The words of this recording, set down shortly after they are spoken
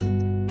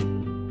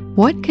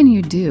What can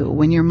you do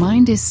when your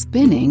mind is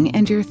spinning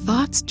and your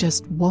thoughts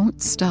just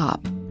won't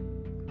stop?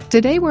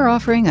 Today we're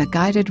offering a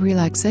guided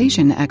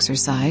relaxation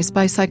exercise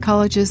by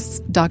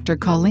psychologists Dr.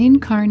 Colleen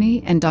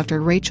Carney and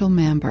Dr. Rachel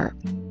Mamber.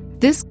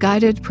 This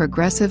guided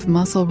progressive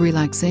muscle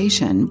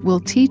relaxation will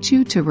teach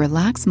you to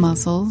relax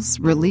muscles,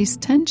 release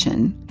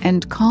tension,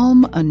 and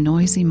calm a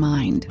noisy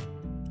mind.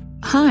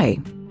 Hi,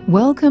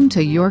 welcome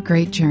to Your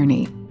Great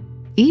Journey.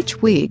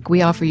 Each week,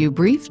 we offer you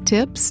brief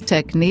tips,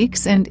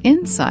 techniques, and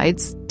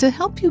insights to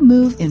help you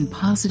move in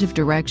positive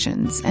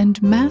directions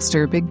and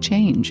master big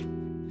change.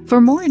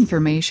 For more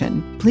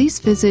information, please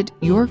visit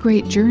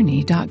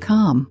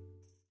yourgreatjourney.com.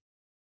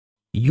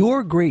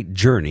 Your Great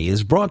Journey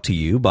is brought to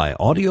you by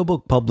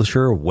audiobook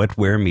publisher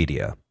Wetware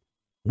Media.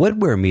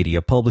 Wetware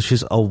Media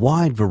publishes a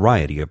wide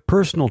variety of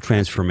personal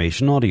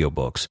transformation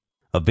audiobooks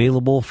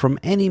available from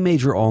any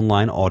major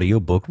online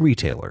audiobook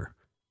retailer.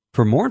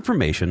 For more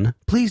information,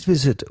 please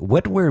visit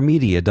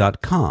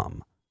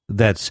wetwaremedia.com.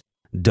 That's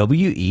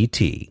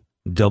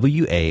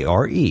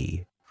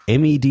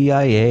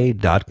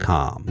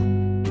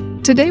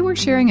WETWAREMEDIA.com. Today we're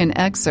sharing an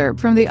excerpt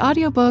from the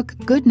audiobook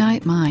Good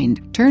Night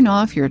Mind. Turn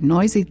off your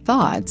noisy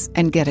thoughts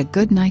and get a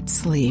good night's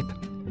sleep.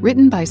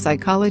 Written by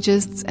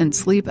psychologists and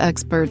sleep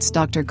experts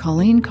Dr.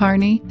 Colleen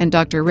Carney and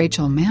Dr.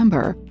 Rachel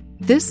Mamber,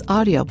 this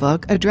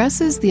audiobook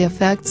addresses the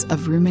effects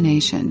of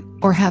rumination,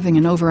 or having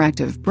an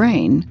overactive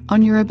brain,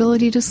 on your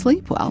ability to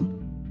sleep well.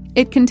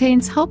 It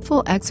contains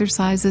helpful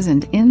exercises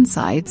and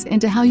insights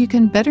into how you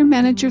can better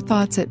manage your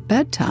thoughts at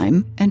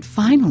bedtime and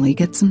finally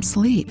get some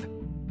sleep.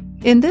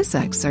 In this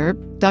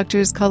excerpt,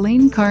 Drs.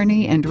 Colleen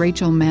Carney and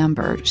Rachel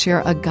Mamber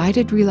share a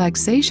guided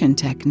relaxation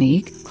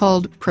technique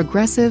called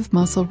progressive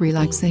muscle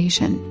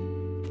relaxation.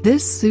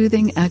 This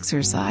soothing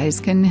exercise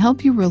can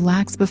help you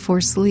relax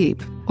before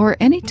sleep or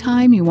any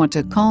time you want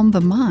to calm the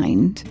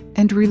mind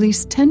and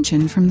release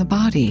tension from the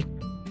body.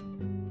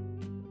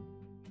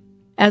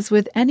 As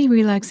with any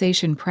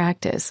relaxation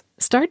practice,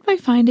 start by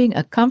finding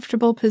a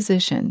comfortable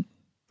position,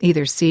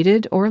 either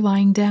seated or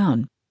lying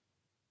down.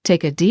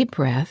 Take a deep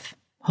breath,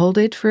 hold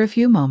it for a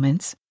few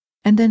moments,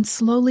 and then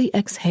slowly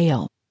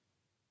exhale.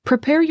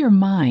 Prepare your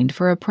mind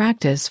for a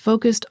practice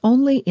focused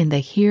only in the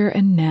here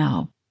and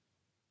now.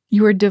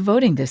 You are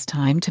devoting this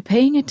time to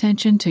paying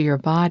attention to your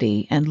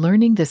body and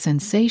learning the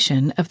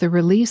sensation of the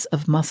release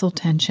of muscle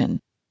tension.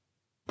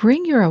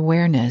 Bring your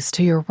awareness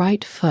to your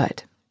right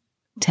foot.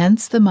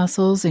 Tense the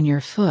muscles in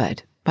your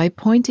foot by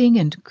pointing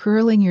and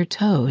curling your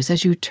toes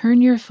as you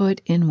turn your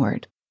foot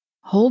inward.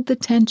 Hold the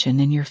tension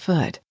in your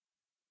foot.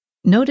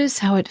 Notice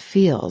how it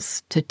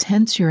feels to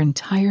tense your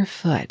entire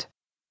foot.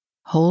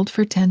 Hold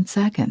for 10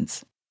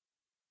 seconds.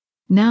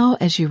 Now,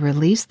 as you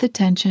release the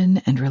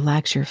tension and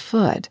relax your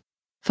foot,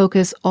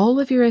 focus all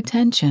of your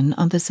attention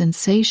on the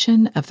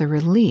sensation of the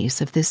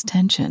release of this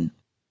tension.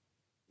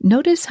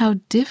 Notice how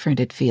different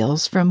it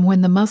feels from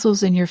when the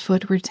muscles in your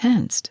foot were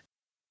tensed.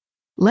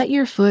 Let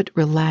your foot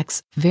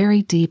relax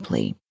very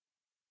deeply.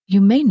 You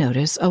may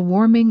notice a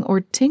warming or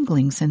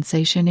tingling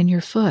sensation in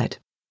your foot.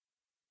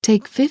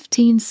 Take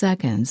 15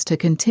 seconds to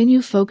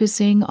continue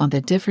focusing on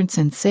the different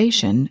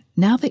sensation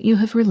now that you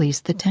have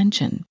released the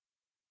tension.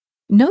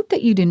 Note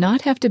that you do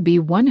not have to be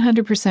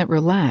 100%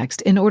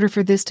 relaxed in order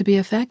for this to be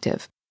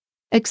effective,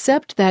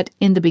 except that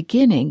in the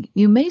beginning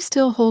you may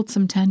still hold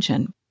some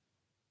tension.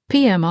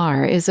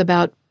 PMR is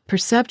about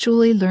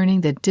perceptually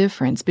learning the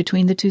difference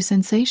between the two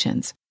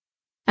sensations.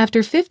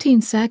 After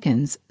 15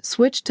 seconds,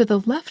 switch to the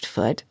left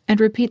foot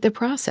and repeat the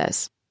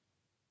process.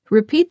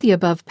 Repeat the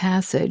above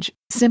passage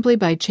simply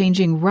by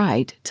changing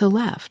right to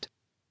left.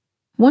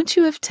 Once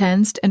you have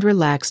tensed and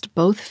relaxed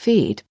both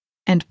feet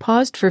and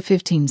paused for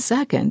 15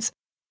 seconds,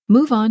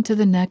 move on to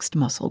the next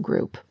muscle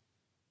group.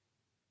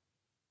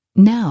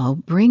 Now,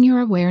 bring your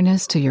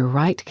awareness to your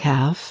right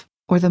calf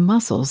or the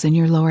muscles in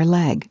your lower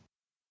leg.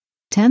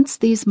 Tense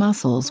these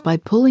muscles by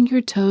pulling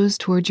your toes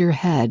toward your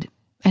head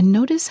and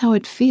notice how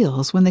it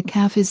feels when the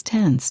calf is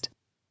tensed.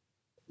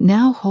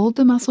 Now hold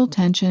the muscle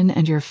tension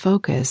and your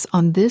focus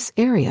on this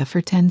area for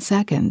 10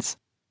 seconds.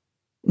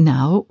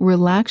 Now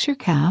relax your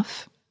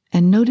calf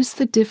and notice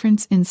the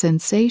difference in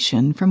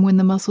sensation from when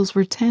the muscles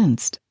were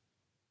tensed.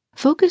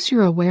 Focus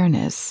your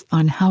awareness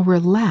on how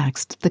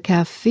relaxed the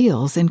calf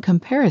feels in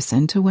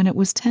comparison to when it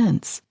was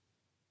tense.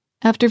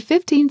 After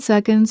 15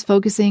 seconds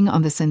focusing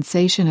on the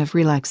sensation of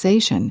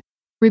relaxation,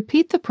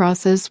 repeat the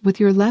process with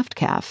your left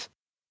calf.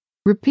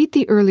 Repeat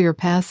the earlier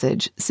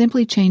passage,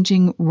 simply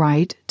changing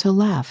right to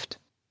left.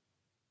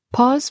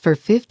 Pause for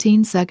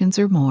 15 seconds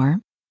or more,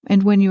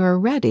 and when you are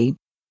ready,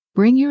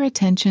 bring your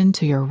attention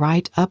to your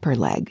right upper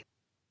leg.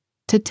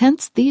 To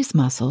tense these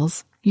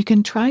muscles, you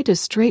can try to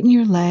straighten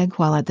your leg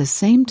while at the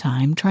same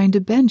time trying to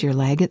bend your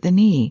leg at the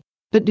knee,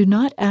 but do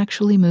not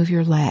actually move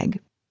your leg.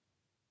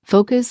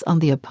 Focus on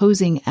the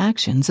opposing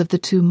actions of the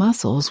two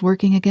muscles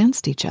working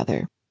against each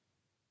other.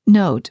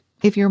 Note,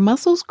 if your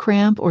muscles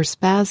cramp or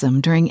spasm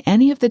during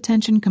any of the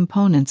tension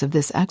components of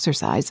this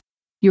exercise,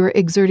 you are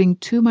exerting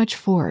too much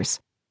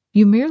force.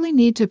 You merely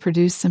need to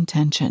produce some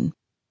tension.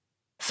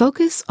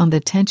 Focus on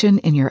the tension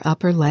in your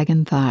upper leg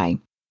and thigh.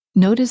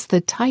 Notice the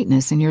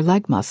tightness in your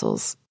leg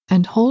muscles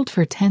and hold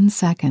for 10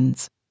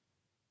 seconds.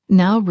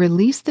 Now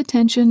release the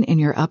tension in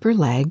your upper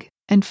leg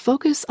and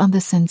focus on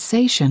the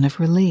sensation of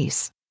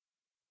release.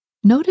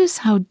 Notice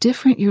how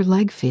different your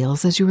leg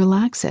feels as you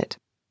relax it.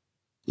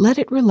 Let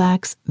it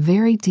relax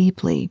very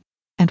deeply,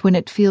 and when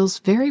it feels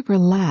very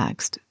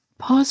relaxed,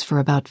 pause for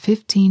about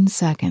 15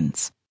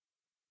 seconds.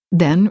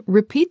 Then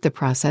repeat the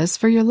process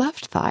for your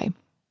left thigh.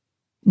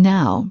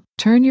 Now,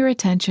 turn your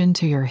attention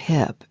to your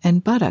hip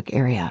and buttock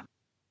area.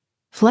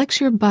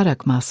 Flex your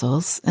buttock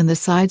muscles and the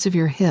sides of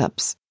your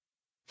hips.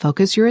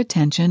 Focus your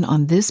attention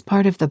on this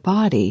part of the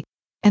body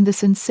and the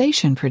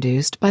sensation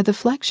produced by the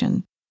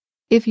flexion.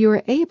 If you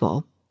are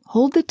able,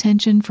 hold the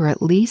tension for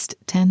at least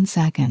 10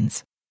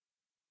 seconds.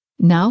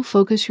 Now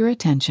focus your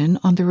attention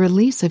on the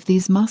release of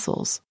these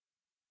muscles.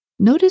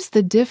 Notice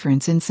the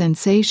difference in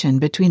sensation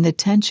between the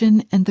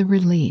tension and the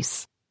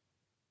release.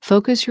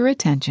 Focus your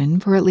attention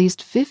for at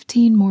least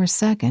 15 more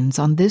seconds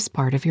on this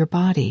part of your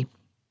body.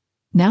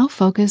 Now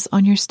focus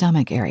on your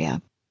stomach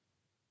area.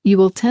 You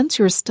will tense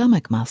your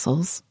stomach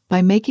muscles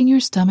by making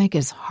your stomach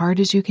as hard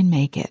as you can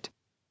make it.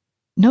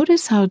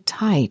 Notice how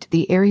tight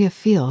the area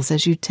feels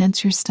as you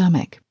tense your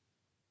stomach.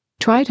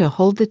 Try to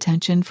hold the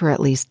tension for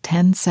at least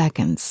 10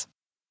 seconds.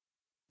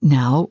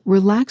 Now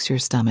relax your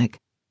stomach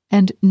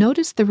and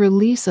notice the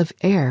release of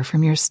air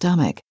from your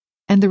stomach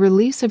and the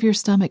release of your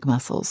stomach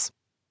muscles.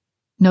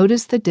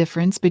 Notice the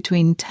difference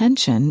between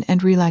tension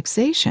and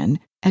relaxation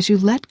as you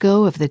let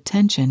go of the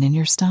tension in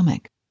your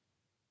stomach.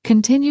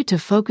 Continue to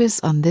focus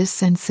on this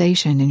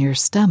sensation in your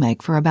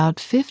stomach for about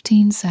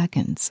 15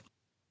 seconds.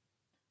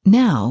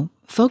 Now,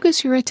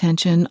 focus your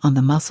attention on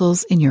the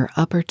muscles in your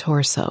upper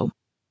torso.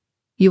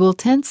 You will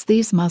tense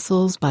these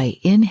muscles by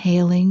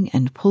inhaling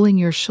and pulling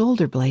your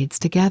shoulder blades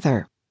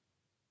together.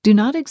 Do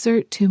not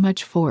exert too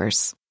much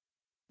force.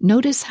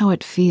 Notice how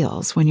it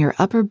feels when your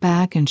upper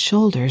back and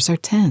shoulders are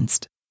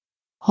tensed.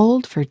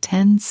 Hold for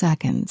 10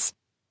 seconds.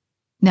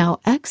 Now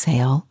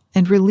exhale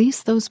and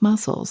release those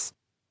muscles.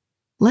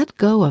 Let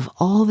go of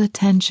all the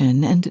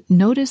tension and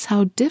notice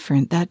how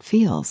different that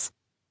feels.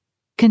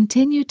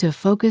 Continue to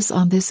focus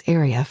on this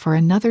area for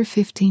another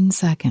 15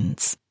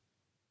 seconds.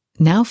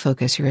 Now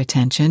focus your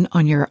attention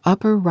on your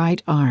upper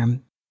right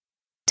arm.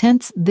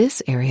 Tense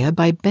this area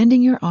by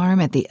bending your arm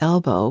at the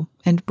elbow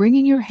and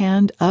bringing your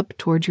hand up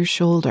toward your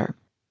shoulder.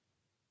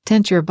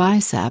 Tense your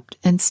bicep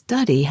and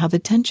study how the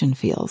tension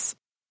feels.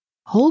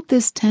 Hold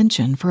this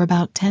tension for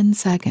about 10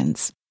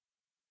 seconds.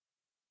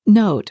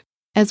 Note,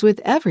 as with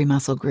every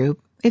muscle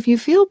group, if you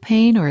feel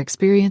pain or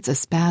experience a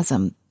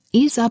spasm,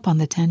 ease up on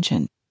the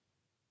tension.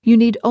 You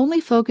need only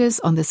focus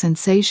on the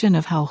sensation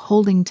of how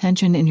holding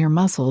tension in your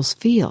muscles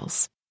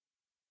feels.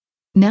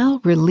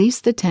 Now release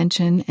the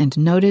tension and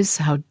notice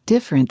how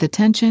different the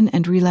tension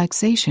and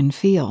relaxation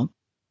feel.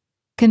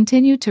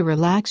 Continue to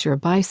relax your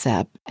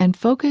bicep and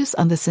focus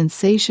on the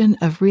sensation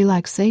of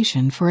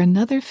relaxation for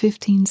another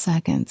 15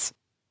 seconds.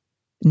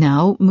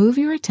 Now move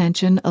your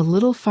attention a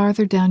little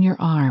farther down your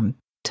arm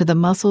to the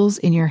muscles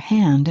in your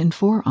hand and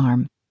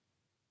forearm.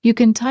 You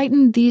can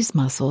tighten these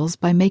muscles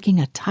by making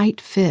a tight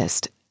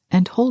fist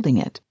and holding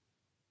it.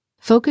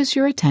 Focus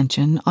your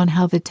attention on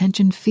how the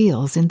tension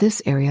feels in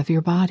this area of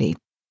your body.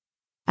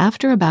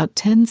 After about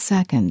 10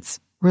 seconds,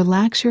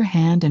 relax your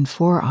hand and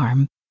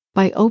forearm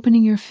by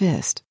opening your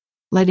fist,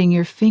 letting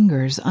your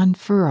fingers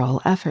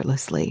unfurl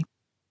effortlessly.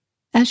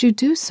 As you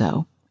do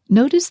so,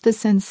 notice the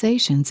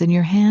sensations in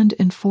your hand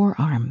and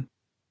forearm.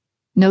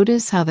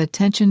 Notice how the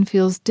tension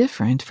feels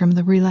different from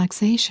the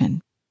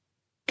relaxation.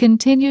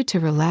 Continue to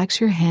relax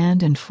your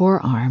hand and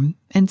forearm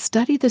and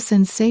study the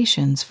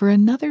sensations for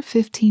another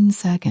 15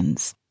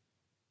 seconds.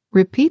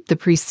 Repeat the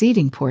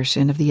preceding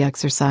portion of the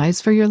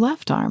exercise for your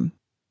left arm.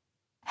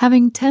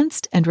 Having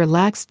tensed and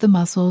relaxed the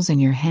muscles in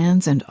your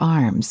hands and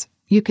arms,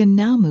 you can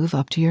now move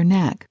up to your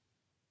neck.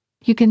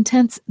 You can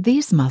tense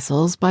these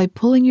muscles by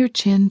pulling your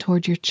chin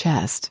toward your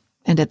chest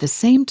and at the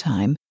same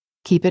time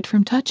keep it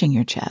from touching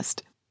your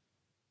chest.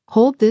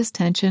 Hold this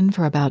tension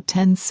for about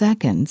 10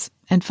 seconds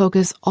and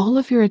focus all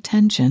of your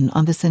attention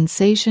on the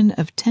sensation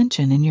of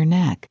tension in your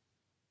neck.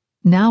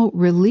 Now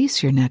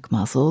release your neck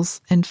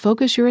muscles and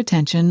focus your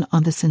attention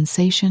on the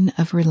sensation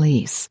of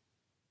release.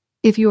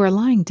 If you are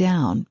lying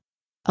down,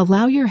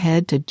 allow your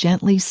head to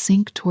gently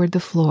sink toward the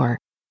floor,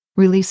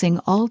 releasing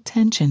all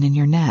tension in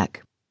your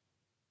neck.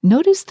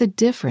 Notice the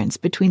difference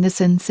between the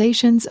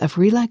sensations of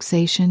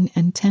relaxation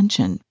and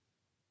tension.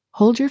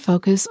 Hold your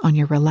focus on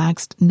your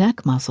relaxed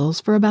neck muscles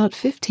for about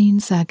 15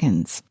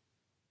 seconds.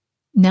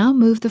 Now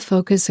move the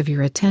focus of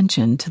your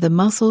attention to the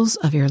muscles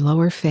of your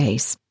lower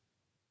face.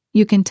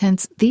 You can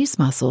tense these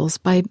muscles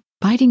by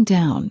biting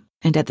down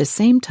and at the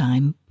same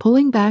time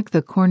pulling back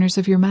the corners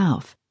of your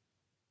mouth.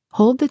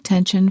 Hold the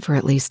tension for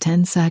at least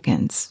 10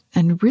 seconds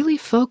and really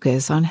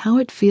focus on how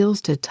it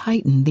feels to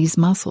tighten these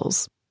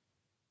muscles.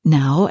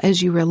 Now,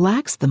 as you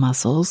relax the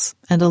muscles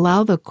and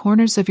allow the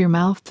corners of your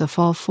mouth to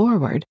fall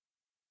forward,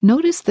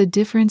 notice the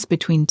difference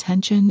between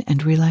tension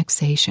and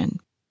relaxation.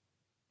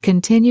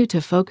 Continue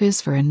to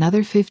focus for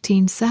another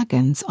 15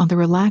 seconds on the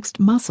relaxed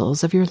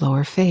muscles of your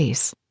lower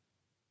face.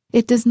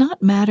 It does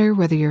not matter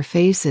whether your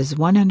face is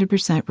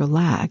 100%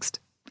 relaxed.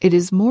 It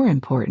is more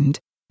important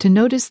to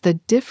notice the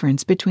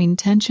difference between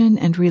tension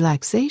and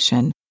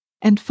relaxation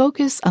and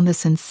focus on the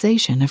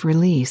sensation of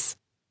release.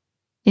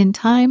 In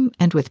time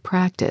and with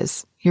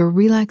practice, your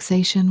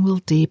relaxation will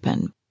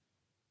deepen.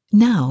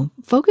 Now,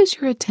 focus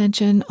your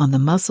attention on the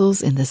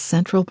muscles in the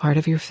central part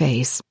of your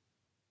face.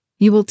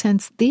 You will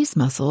tense these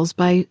muscles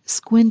by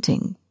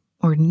squinting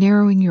or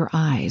narrowing your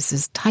eyes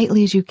as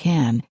tightly as you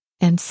can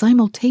and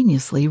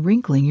simultaneously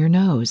wrinkling your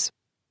nose.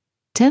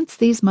 Tense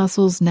these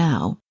muscles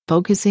now,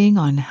 focusing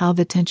on how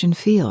the tension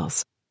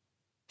feels.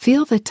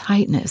 Feel the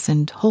tightness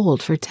and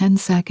hold for 10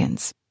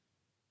 seconds.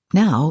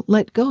 Now,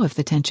 let go of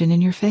the tension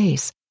in your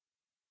face.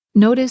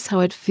 Notice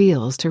how it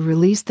feels to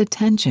release the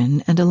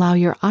tension and allow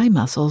your eye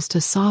muscles to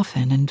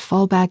soften and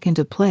fall back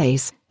into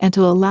place, and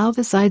to allow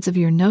the sides of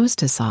your nose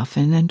to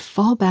soften and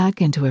fall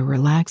back into a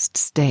relaxed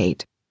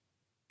state.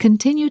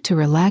 Continue to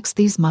relax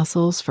these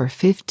muscles for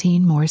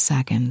 15 more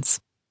seconds.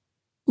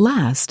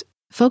 Last,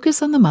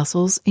 focus on the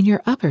muscles in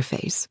your upper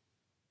face.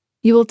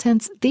 You will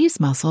tense these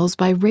muscles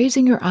by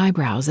raising your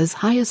eyebrows as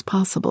high as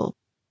possible.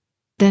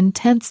 Then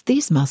tense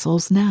these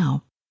muscles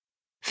now.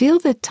 Feel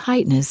the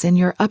tightness in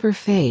your upper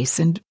face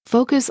and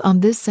focus on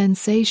this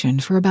sensation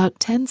for about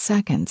 10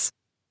 seconds.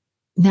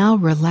 Now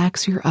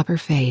relax your upper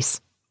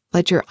face.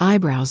 Let your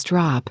eyebrows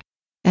drop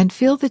and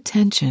feel the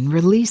tension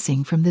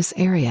releasing from this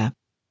area.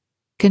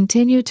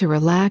 Continue to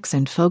relax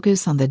and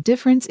focus on the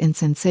difference in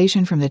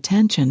sensation from the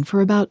tension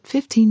for about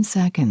 15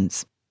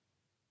 seconds.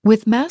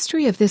 With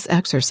mastery of this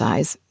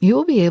exercise, you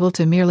will be able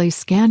to merely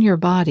scan your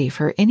body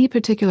for any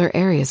particular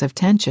areas of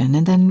tension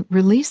and then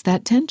release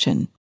that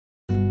tension.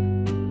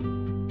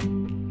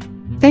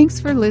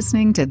 Thanks for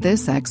listening to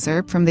this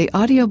excerpt from the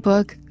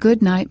audiobook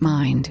Good Night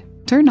Mind.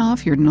 Turn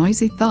off your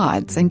noisy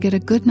thoughts and get a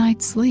good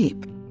night's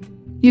sleep.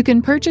 You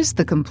can purchase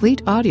the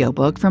complete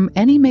audiobook from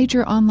any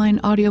major online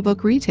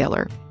audiobook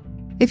retailer.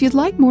 If you'd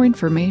like more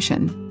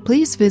information,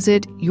 please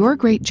visit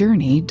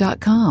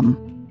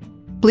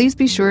yourgreatjourney.com. Please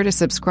be sure to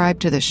subscribe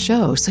to the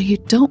show so you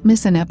don't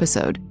miss an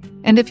episode.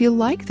 And if you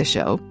like the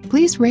show,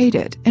 please rate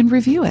it and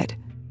review it.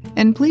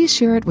 And please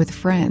share it with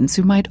friends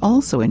who might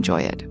also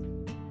enjoy it.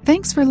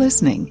 Thanks for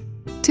listening.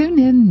 Tune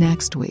in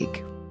next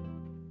week.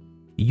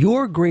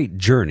 Your Great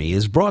Journey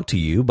is brought to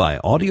you by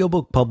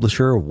audiobook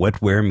publisher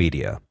Wetware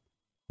Media.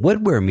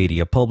 Wetware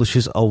Media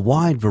publishes a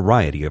wide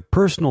variety of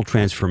personal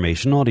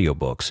transformation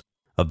audiobooks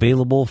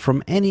available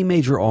from any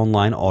major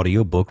online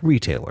audiobook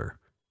retailer.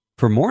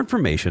 For more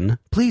information,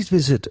 please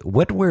visit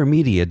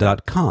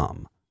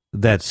wetwaremedia.com.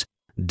 That's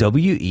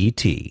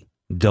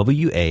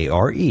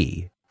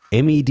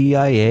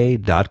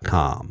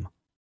WETWAREMEDIA.com.